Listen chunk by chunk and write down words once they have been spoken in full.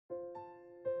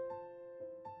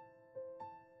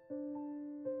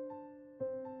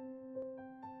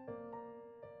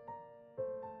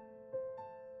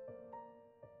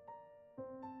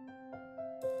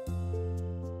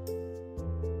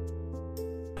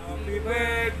Happy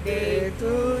birthday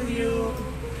to you.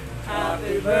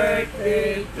 Happy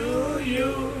birthday to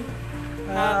you.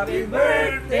 Happy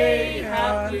birthday,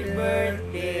 happy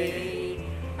birthday.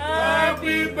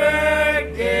 Happy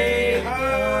birthday,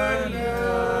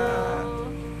 Hannah.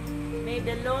 May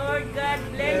the Lord God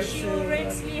bless you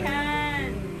richly,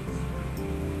 Hans.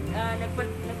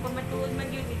 Nagpamatuon man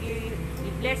yun,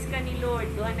 i-bless ka ni Lord.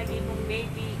 Doon naging mong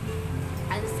baby.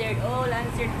 Answered, all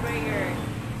answered prayer.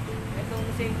 Itong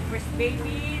sa first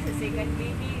baby, sa second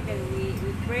baby,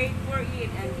 we prayed for it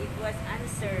and it was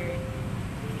answered.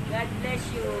 God bless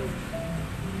you.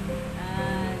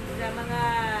 Sa mga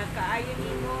kaayo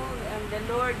nimo, the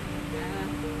Lord,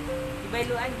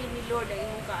 ibayloan din ni Lord ang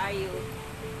imong kaayo.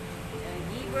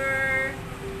 Giver,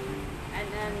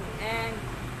 and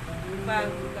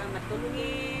pag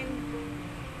matulungin,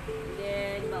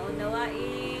 then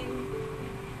maunawain.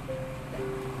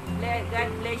 God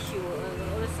bless you.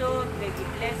 Also,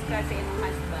 bless ka sa imong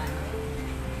husband.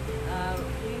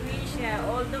 We wish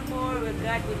all the more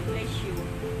God will bless you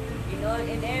in all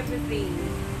and everything.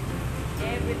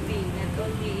 Everything, not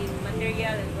only in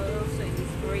material but also in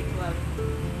spiritual.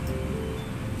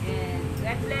 And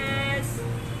God bless.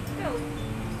 Go.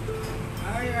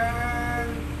 Ayan.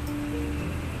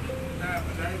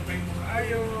 Dahil pa yung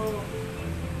kaayo.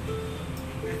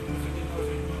 Kahit mo sa dito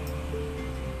sa inyo.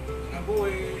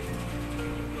 Nabuhay.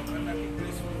 Yung anak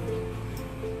i-bless mo.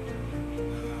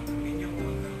 Inyo po.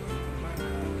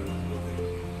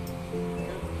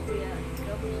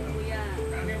 Kuya.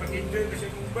 Kani mag-enjoy kasi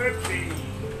yung birthday.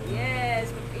 Yes,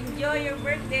 enjoy your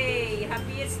birthday.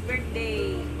 Happiest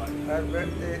birthday. Happy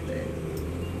birthday.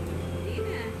 Hindi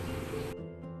na.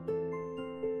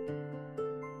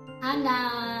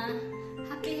 Hannah,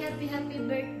 happy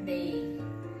birthday.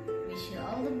 Wish you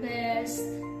all the best.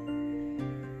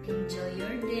 Enjoy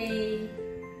your day.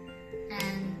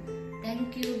 And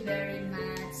thank you very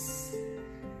much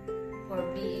for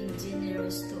being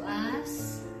generous to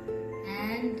us.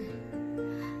 And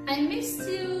I miss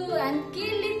you, and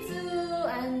Kili too,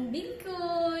 and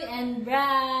Bikoy, and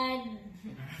Brad.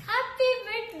 Happy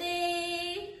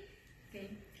birthday!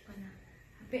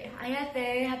 Okay,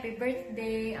 Ayate, happy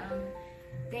birthday.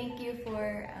 Thank you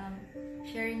for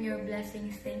sharing your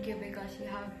blessings. Thank you because you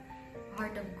have a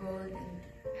heart of gold. And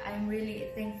I'm really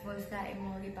thankful sa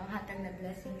imo gipanghatag na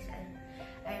blessings. And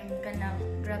I'm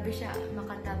grabe siya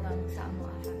makatabang sa amo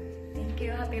afam. Thank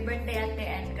you. Happy birthday, ate,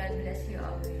 and God bless you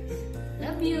always.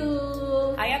 Love you.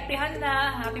 Hi, Ate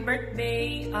Hannah. Happy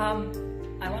birthday.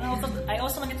 I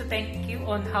also wanted to thank you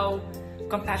on how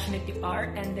compassionate you are,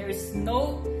 and there is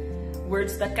no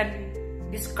words that can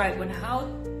describe on how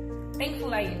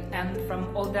thankful I am from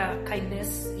all the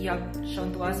kindness you have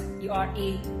shown to us. You are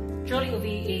truly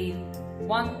a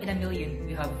one in a million.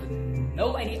 You have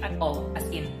no idea at all, as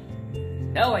in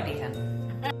no idea.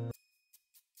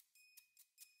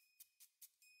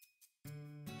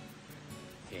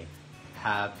 Okay.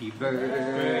 Happy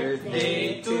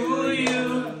birthday to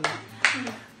you.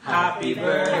 Happy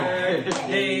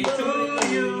birthday to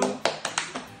you.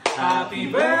 Happy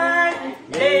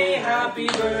birthday, happy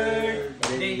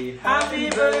birthday, happy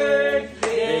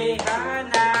birthday,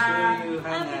 Hannah.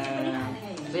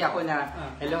 Kasi ako na,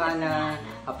 hello Hannah,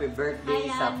 happy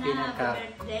birthday sa pinaka... Happy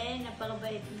birthday,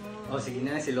 napakabait mo. Oh, sige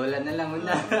na, si Lola na lang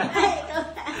muna.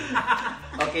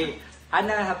 Okay,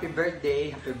 Hannah, happy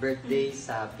birthday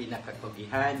sa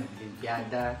pinakakugihan,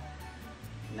 Olimpiada,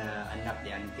 na anak ni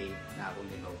Auntie na akong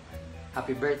nilopan.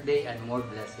 Happy birthday and more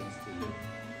blessings to you.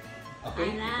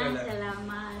 Okay? Ana,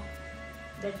 salamat.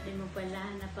 Birthday mo pala,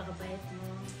 napakabait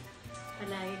mo.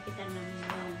 Palagi kita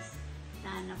namimiss.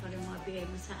 Naana ko rin mga bigay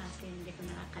mo sa akin. Hindi ko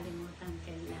nakakalimutan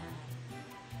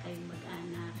kayong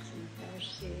mag-anak. Si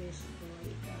Tarsis,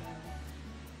 ikaw,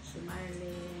 si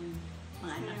Marlene,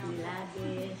 mga anak ni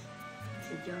Ladis,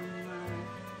 si Jomar,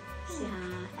 si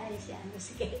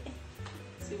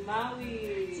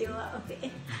Maui. Si Maui.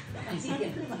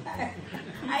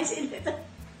 Ay, sino ito?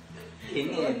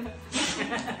 Init.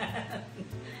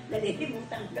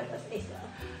 Nalilimutan ko pa sa isa.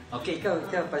 Okay, ikaw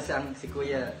pasang si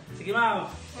Kuya. Sige,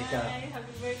 Ma'am. Ikaw. Hi,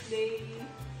 happy birthday,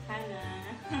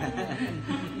 Hannah.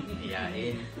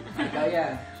 Iyain. Ikaw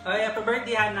yan. Ay, happy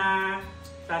birthday, Hannah.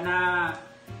 Sana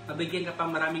mabigyan ka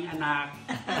pang maraming anak.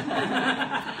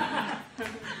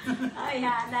 Ay,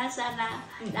 Hannah, sana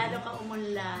lalo ka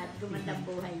umunlad, gumanda ang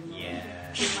buhay mo.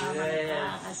 Yeah. Tumaman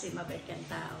ka kasi mabait kang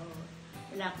tao.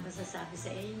 Wala akong masasabi sa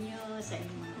inyo, sa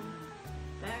inyong mga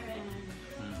parents,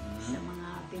 sa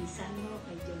mga pinsan mo,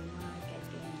 kay Jomar, kay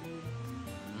Kenny,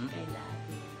 kay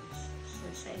Ladis.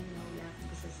 So, sa inyo, wala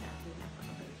akong masasabi,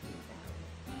 napakabait kang tao.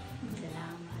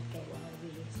 Salamat kay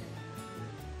Wari, salamat.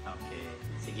 Okay.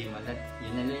 Sige mo na.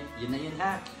 Yun na yun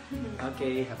ha.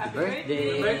 Okay. Happy birthday.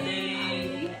 Happy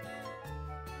birthday!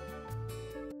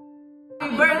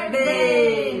 Happy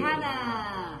birthday,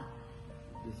 Hannah!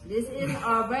 This is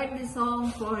our birthday song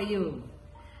for you.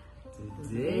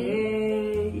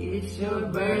 Today is your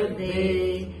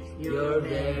birthday, your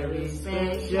very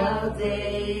special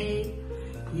day.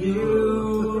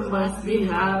 You must be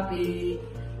happy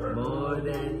more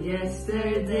than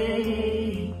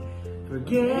yesterday.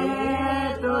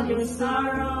 Forget all your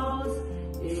sorrows,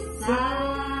 it's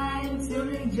time to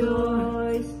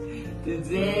rejoice.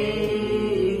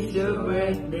 Today is your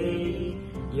birthday,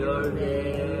 your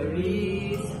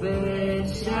very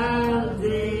special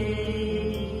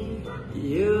day.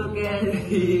 You can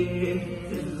hear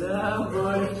the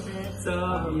voices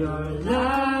of your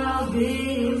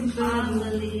loving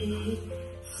family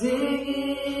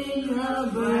singing a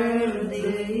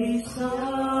birthday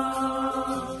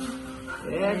song.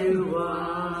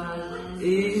 Everyone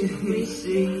is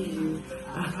wishing you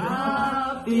a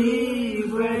happy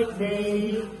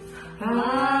birthday,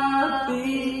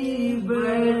 happy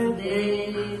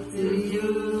birthday to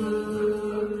you.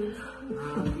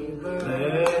 Happy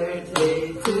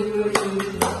birthday to you.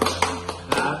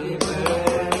 Happy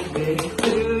birthday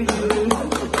to you.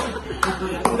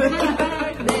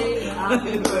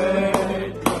 Happy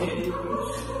birthday.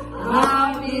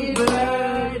 Happy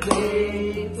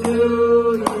birthday to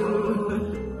you.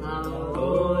 How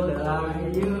old are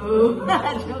you?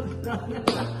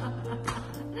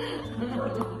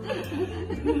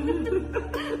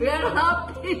 We are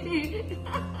happy.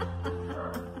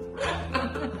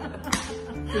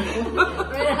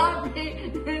 We're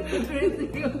happy to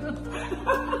greet you.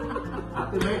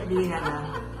 Happy birthday,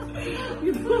 Hannah.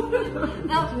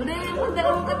 Muna yung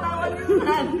dalawang katawan yung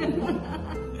nan.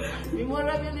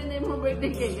 Imura yun din mo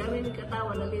birthday kay kami ni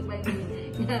katawan nalipay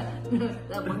na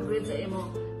pag-greet sa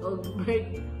imo o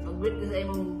pag-greet sa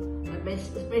imong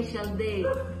special day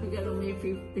gano'ng May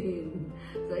 15.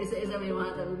 So isa-isa may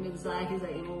mga talong mensahe sa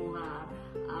imong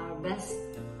our best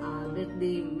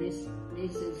birthday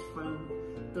message from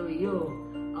to you.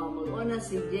 Mag-una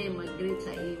si Jay mag-greet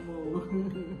sa imo.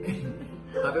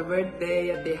 Happy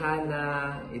birthday, Ate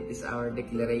Hannah. It is our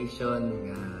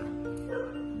declaration.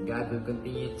 God will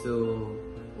continue to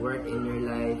work in your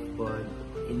life. But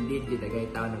indeed,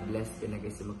 dagay tao na blessed ka na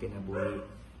kasi mo kinabuhi.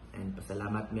 And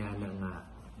pasalamat niya nga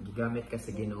gigamit ka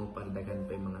sa Ginoo para daghan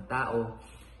pa yung mga tao,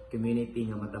 community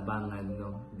nga matabangan,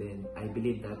 no? Then I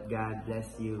believe that God bless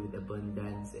you with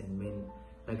abundance, and when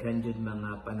daghan jud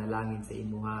mga panalangin sa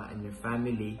imuha and your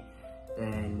family,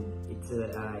 and it's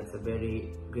a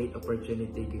very great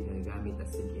opportunity kung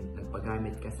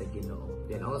nagpagamit ka sa Ginoo.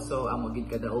 Then also amo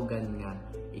gid kadaugan nga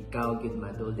ikaw gid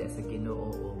madulde sa Ginoo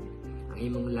o ang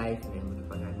imong life nga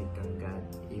magpagamit kang God.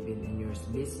 Even in your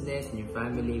business, in your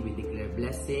family, we declare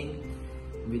blessing.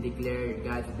 We declare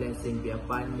God's blessing be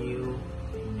upon you,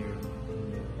 in your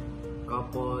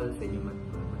couple, sa inyong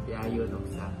matiayon, o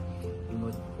sa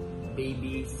imong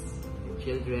babies, your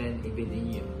children, even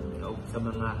in you, sa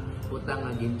mga utang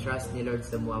nga gin-trust ni Lord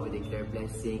sa mga, we declare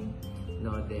blessing.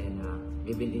 No, then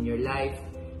even in your life,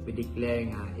 we declare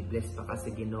nga i-bless pa ka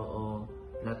sa Ginoo,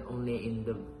 not only in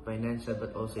the financial but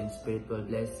also in spiritual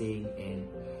blessing, and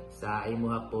sa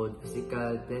imuha pod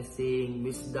physical blessing,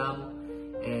 wisdom,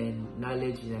 and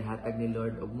knowledge na hatag ni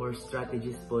Lord, og more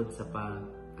strategies pod sa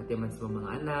pag-atiman sa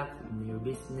mga anak, in your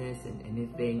business and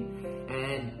anything.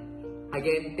 And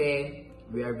again, te,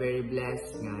 we are very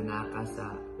blessed nga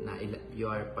you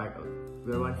are part of,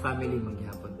 we are one family,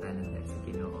 maghihapon tanan sa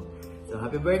Ginoo. So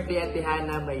happy birthday, Ate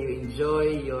Hannah. May you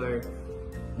enjoy your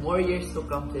more years to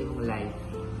come sa imong life.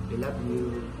 We love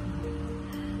you.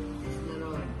 Yes,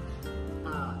 Lord.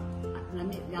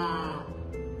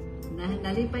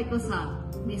 Nalipay ko sa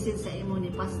message sa imo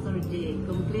ni Pastor J.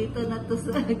 Kompleto na to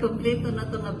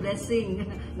nga blessing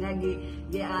nga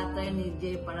gi-atter ni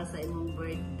J para sa imong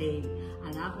birthday.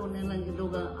 Ang ako na lang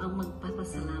gidugang ang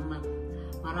magpapasalamat.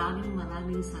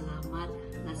 Maraming salamat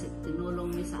na tinulong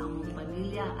mo sa among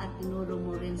pamilya at tinulong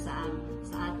mo rin sa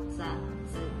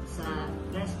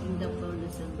Rest Kingdom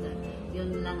Furnace Center.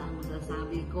 Yun lang ang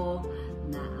masasabi ko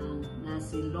na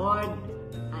si Lord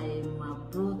ay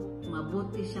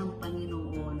mabuti siyang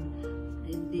Panginoon.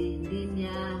 Hindi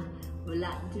niya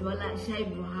wala siya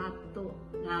buhato.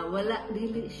 Wala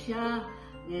dili siya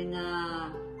nga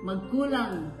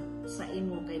magkulang sa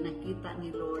imo kay nakita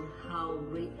ni Lord how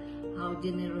great, how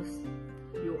generous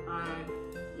you are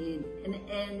in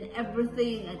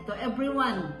everything, and to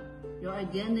everyone you are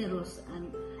generous, and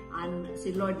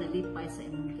si Lord nalipay sa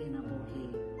imong kinabuhi.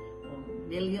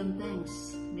 million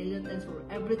thanks. Million thanks for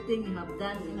everything you have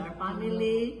done in our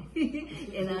family,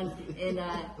 in our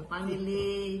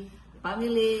family,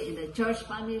 in the church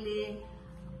family.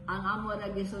 Ang amo ra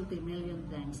gisulti, million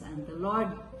thanks. And the Lord,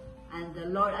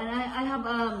 and I have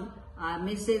a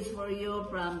message for you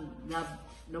from the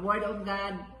Word of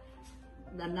God.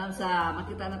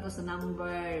 Makita na to sa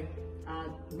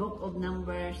Book of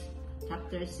Numbers,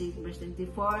 chapter 6, verse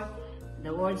 24.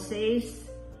 The Word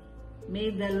says, "May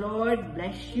the Lord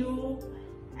bless you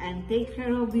and take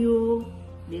care of you.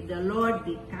 May the Lord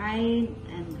be kind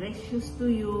and gracious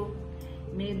to you.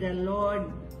 May the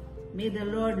Lord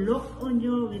look on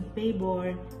you with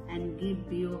favor and give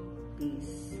you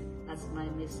peace." That's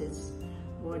my message.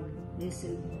 Word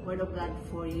of God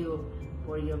for you,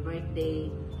 for your birthday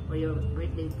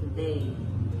today.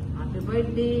 Happy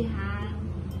birthday, Han.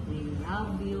 We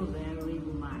love you very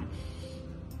much.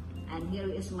 And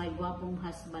here is my gwapong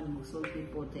husband.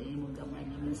 Magsulti po tayo mong gamay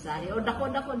na mensahe. O,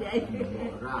 dako di ay.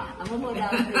 Amo mo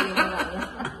daw.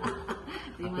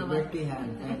 Happy birthday, Han.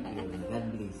 Thank you. God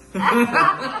bless.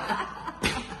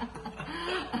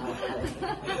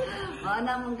 O,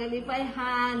 na mong kalipay,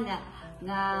 Han.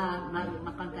 Nga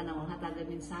makanta na mong hataga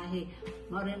mensahe.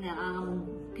 Marin na ang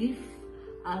gift.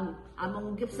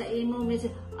 Among gift sa imo,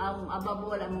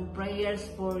 ababol, among prayers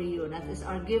for you. That is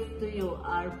our gift to you,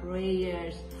 our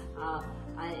prayers.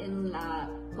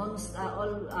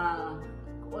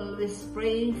 Always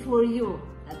praying for you.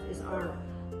 That is our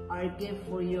gift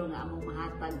for you nga among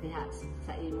mahatag diha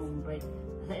sa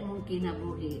imong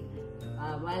kinabuhi.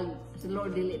 While si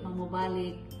Lord dili pa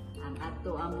mobalik, ang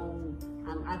ato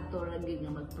lagi nga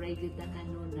mag-pray kita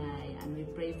kanunay, and we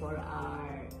pray for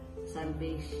our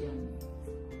salvation.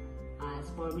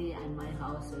 As for me and my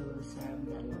house, we will serve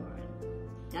the Lord.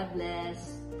 God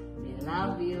bless. We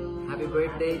love you. Happy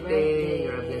birthday, Tay.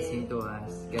 You're a blessing to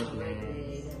us. God bless.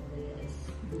 God bless.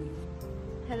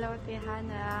 Hello,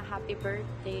 Tehana. Happy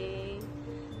birthday.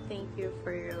 Thank you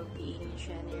for being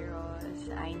generous.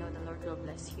 I know the Lord will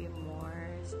bless you more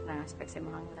na aspects sa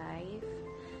mga life.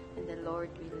 And the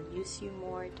Lord will use you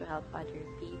more to help other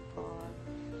people.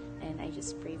 And I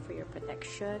just pray for your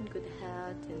protection, good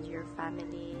health, and your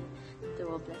family. That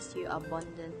will bless you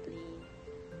abundantly.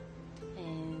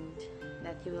 And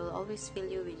that He will always fill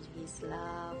you with His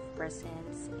love,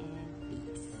 presence, and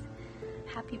peace.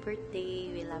 Happy birthday.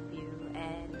 We love you.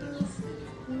 And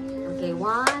Okay,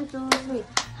 1, 2, 3.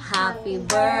 Happy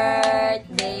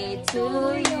birthday to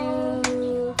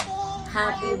you.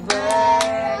 Happy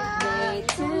birthday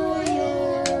to you.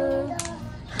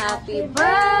 Happy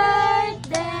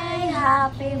birthday,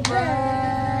 happy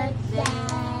birthday.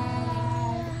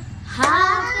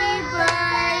 Happy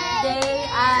birthday,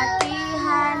 Ate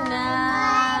Hana.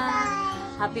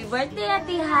 Happy birthday,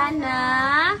 Ate Hana.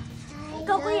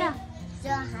 Ikaw, kuya. So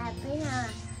happy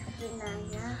na.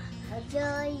 Kinaya.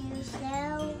 Enjoy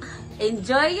yourself.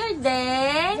 Enjoy your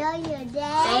day. Enjoy your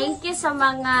day. Thank you sa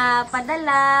mga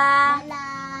padala.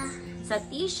 Lala. Sa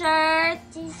t-shirt.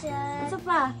 T-shirt. Ano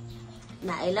pa?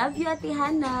 Na I love you, Ate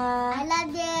Hana. I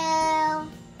love you.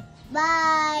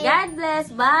 Bye. God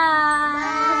bless.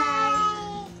 Bye.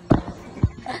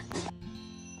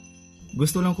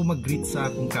 Gusto lang ko mag-greet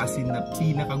sa akong kasin na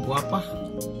pinakagwapa.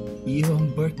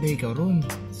 Iyong birthday karon.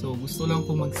 So gusto lang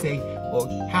ko mag-say, oh,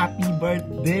 happy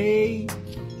birthday!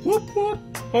 Whoop whoop!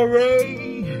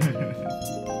 Hooray!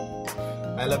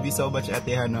 I love you so much,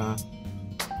 Ate Hana.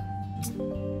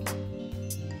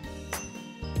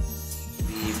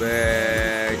 Happy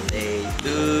birthday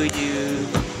to you.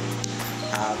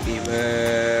 Happy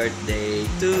birthday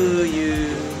to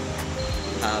you.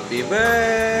 Happy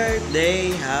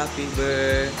birthday, happy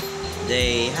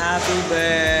birthday, happy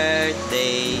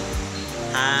birthday,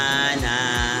 Hana.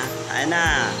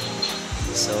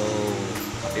 So,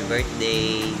 happy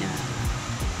birthday na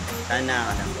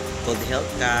sana good health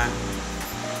ka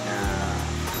na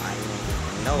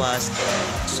lawas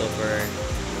super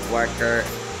worker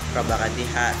kabaka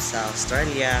diha sa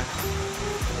Australia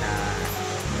na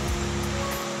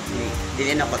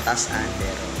dili na ko tasan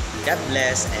pero God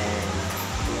bless and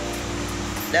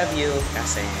love you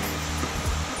kasi.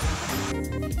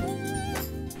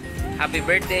 Happy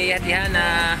birthday, Ate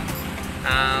Hana.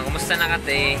 Kumusta na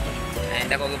kate? And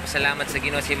ako salamat sa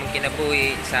Ginoo sa imong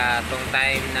kinabuhi sa tong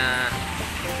time na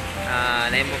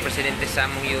na imong presidente sa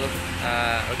among youth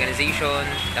organization.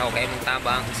 Ako kay imong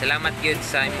tabang. Salamat gyud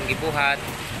sa imong gibuhat.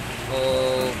 O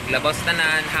labaw sa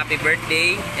tanan, happy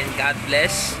birthday and God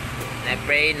bless. And I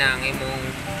pray na ang imong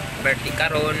birthday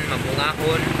karon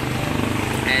mabungahon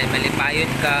and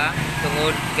malipayon ka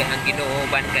tungod kay ang Ginoo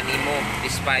ban kanimo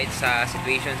despite sa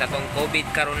situation sa tong COVID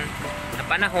karon na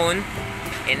panahon.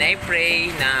 And I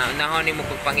pray na unahon nimo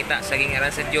pagpangita sa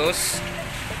gingaran sa Dios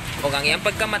o ang iyang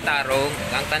pagkamatarong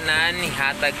ang tanan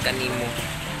ihatag kanimo.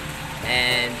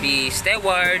 And be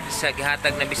steward sa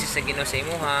gihatag na bisis sa Ginoo sa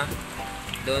imuha.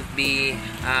 Don't be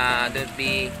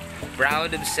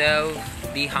proud of self.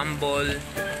 Be humble.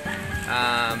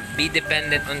 Be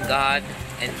dependent on God,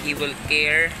 and He will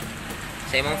care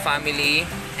sa imong family,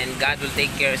 and God will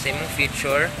take care sa imong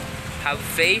future. Have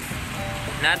faith.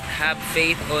 Not have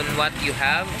faith on what you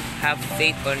have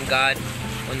faith on God,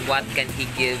 on what can He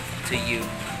give to you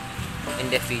in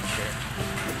the future.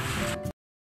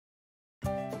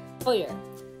 Oh yeah.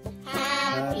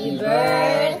 Happy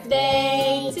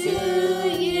birthday to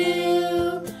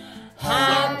you.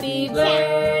 Happy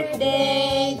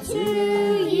birthday to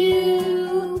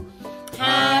you.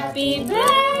 Happy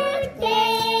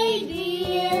birthday,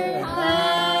 dear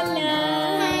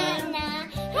Hannah.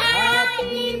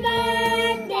 Happy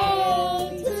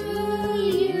birthday to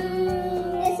you.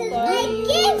 This is my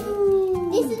gift.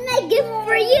 This is my gift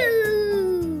for you.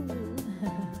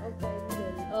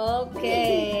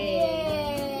 Okay.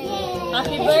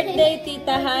 Happy birthday,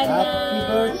 Tita Hannah. Happy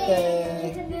birthday.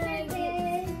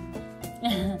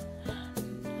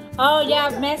 Oh yeah,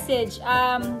 message.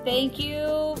 Thank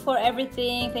you for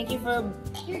everything. Thank you for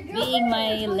being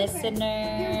my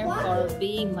listener, for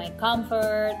being my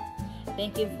comfort.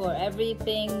 Thank you for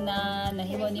everything na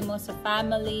nahimo nimo sa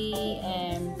family,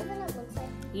 and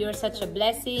you're such a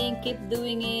blessing. Keep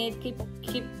doing it.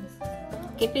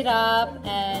 Keep it up,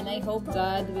 and I hope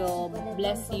God will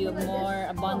bless you more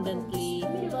abundantly.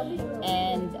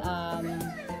 And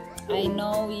I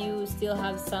know you still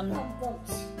have some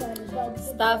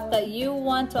stuff that you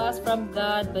want to ask from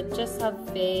God, but just have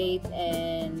faith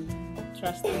and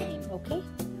trust in Him, okay?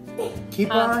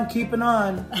 Keep on keeping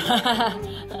on.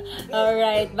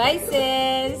 Alright, bye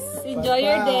sis! Enjoy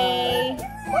your day!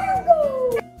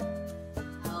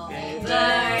 Happy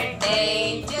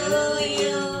birthday to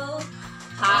you.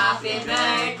 Happy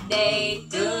birthday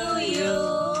to you.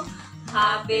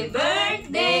 Happy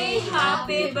birthday,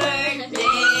 happy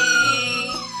birthday.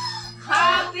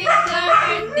 Happy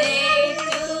birthday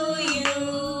to you.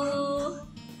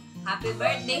 Happy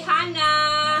birthday,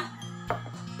 Hannah.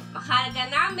 Mahal ka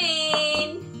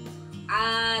namin.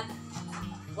 At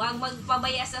huwag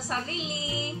magpabaya sa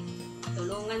sarili.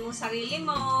 Tulungan mo sarili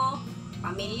mo,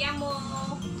 pamilya mo.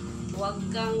 Huwag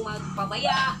kang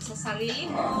magpabaya sa sarili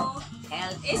mo.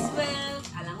 Health is wealth.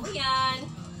 Alam mo yan.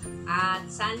 At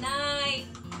sana'y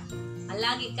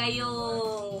lagi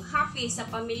kayong happy sa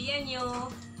pamilya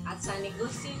nyo at sa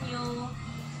negosyo nyo.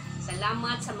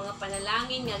 Salamat sa mga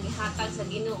panalangin nga gihatag sa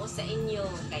Ginoo sa inyo.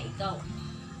 Kay ikaw,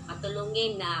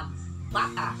 matulungin na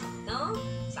bata, no?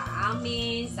 Sa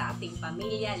amin, sa ating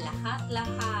pamilya,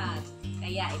 lahat-lahat.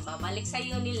 Kaya ibabalik sa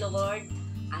iyo ni Lord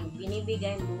ang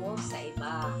binibigay mo sa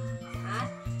iba. Ha?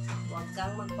 Huwag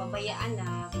kang magpabaya,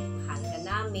 anak. Mahal ka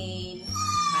namin.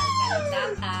 Mahal ka ng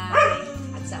tatay.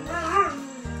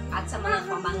 At sa mga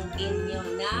pamangkin nyo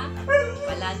na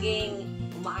palaging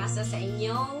umaasa sa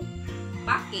inyong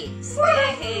package.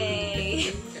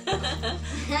 Yay!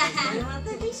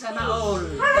 Sana all.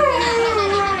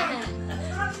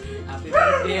 Happy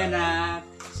birthday, anak.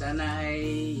 Sana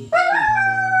ay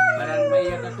parang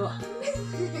maiyak ako.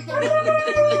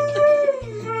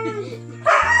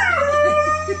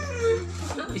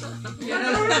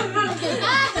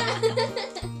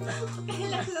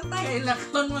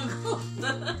 Kailakon man ko.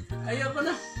 Ayoko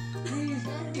na.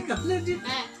 Ikaw na din.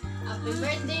 Happy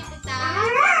birthday, tita.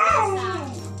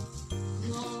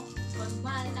 Mo,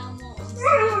 pagmahal na mo.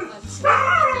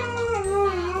 Pagsulat mo,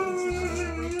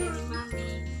 tita.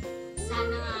 Mami,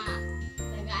 sana nga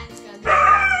tagaan ka.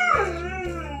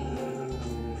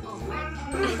 Oh,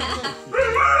 Happy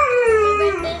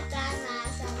birthday, Tana.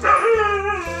 Sa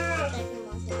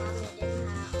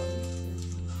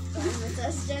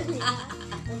Australia.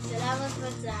 Salamat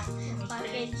po sa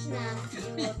package na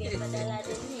ipadala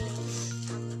din eh.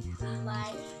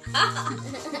 Bye.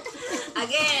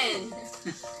 Again.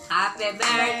 Happy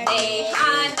birthday,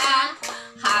 Hannah.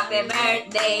 Happy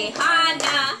birthday,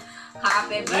 Hannah.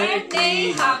 Happy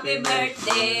birthday, happy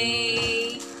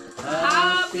birthday.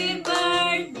 Happy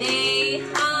birthday,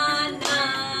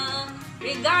 Hannah.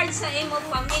 Regards sa imong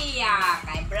pamilya,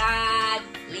 kay Brad,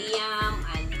 Liam,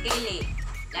 and Kelly.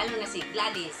 Lalo na si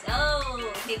Gladys. Oh,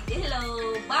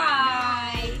 hello.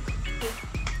 Bye.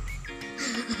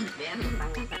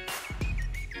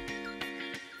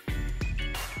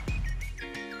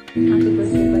 Happy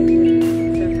birthday by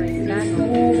surprise Nano.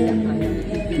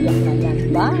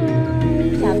 Bye!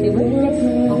 Happy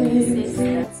birthday! Okay sis,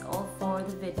 that's all for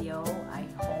the video. I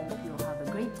hope you have a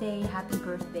great day. Happy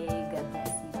birthday. God bless.